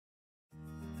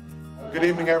Good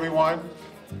evening, everyone.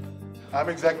 I'm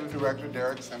Executive Director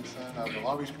Derek Simpson of the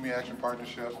Long Beach Community Action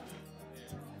Partnership.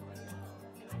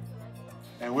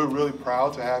 And we're really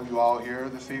proud to have you all here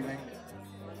this evening.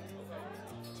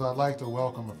 So I'd like to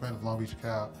welcome a friend of Long Beach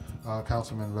CAP,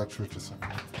 Councilman Rex Richardson.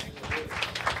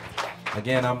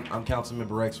 Again, I'm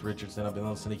Councilmember Rex Richardson. I've been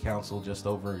on City Council just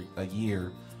over a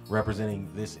year, representing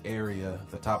this area,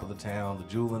 the top of the town.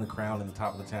 The jewel in the crown in the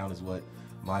top of the town is what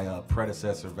my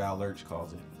predecessor, Val Lurch,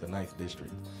 calls it, the 9th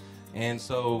District. And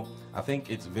so I think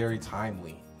it's very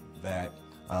timely that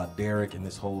Derek and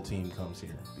this whole team comes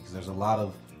here, because there's a lot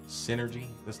of synergy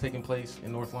that's taking place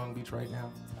in North Long Beach right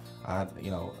now.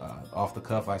 Off the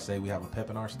cuff, I say we have a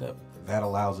pep in our step. That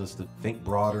allows us to think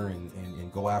broader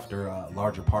and go after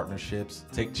larger partnerships,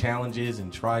 take challenges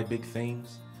and try big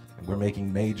things. And we're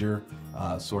making major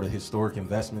sort of historic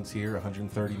investments here,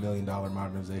 $130 million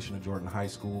modernization of Jordan High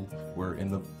School. We're in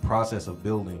the process of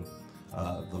building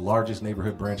the largest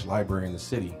neighborhood branch library in the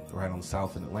city, right on the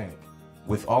South and Atlantic.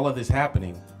 With all of this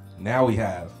happening, now we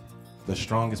have the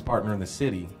strongest partner in the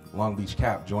city, Long Beach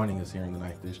CAP, joining us here in the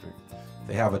 9th District.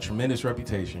 They have a tremendous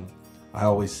reputation. I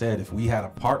always said if we had a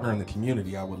partner in the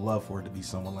community, I would love for it to be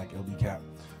someone like LBCAP.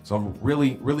 So I'm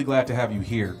really, really glad to have you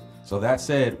here. So that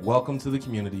said, welcome to the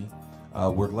community.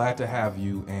 We're glad to have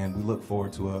you, and we look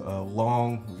forward to a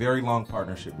long, very long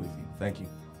partnership with you. Thank you.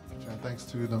 And thanks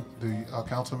to the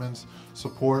councilman's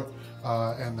support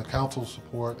and the council's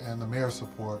support and the mayor's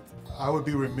support. I would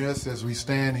be remiss as we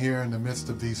stand here in the midst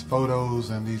of these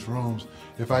photos and these rooms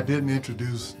if I didn't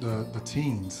introduce the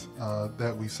teens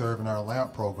that we serve in our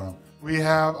LAMP program. We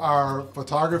have our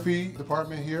photography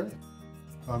department here,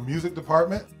 a music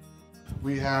department.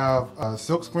 We have a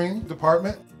silkscreen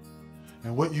department.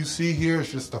 And what you see here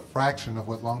is just a fraction of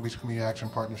what Long Beach Community Action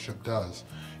Partnership does.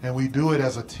 And we do it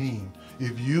as a team.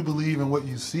 If you believe in what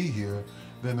you see here,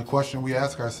 then the question we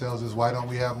ask ourselves is, why don't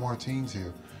we have more teams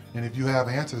here? And if you have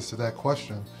answers to that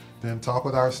question, then talk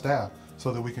with our staff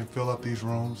so that we can fill up these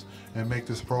rooms and make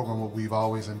this program what we've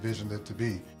always envisioned it to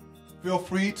be. Feel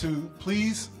free to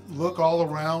please look all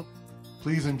around.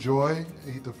 Please enjoy,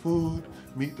 eat the food,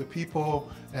 meet the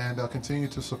people, and continue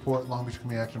to support Long Beach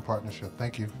Community Action Partnership.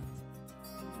 Thank you.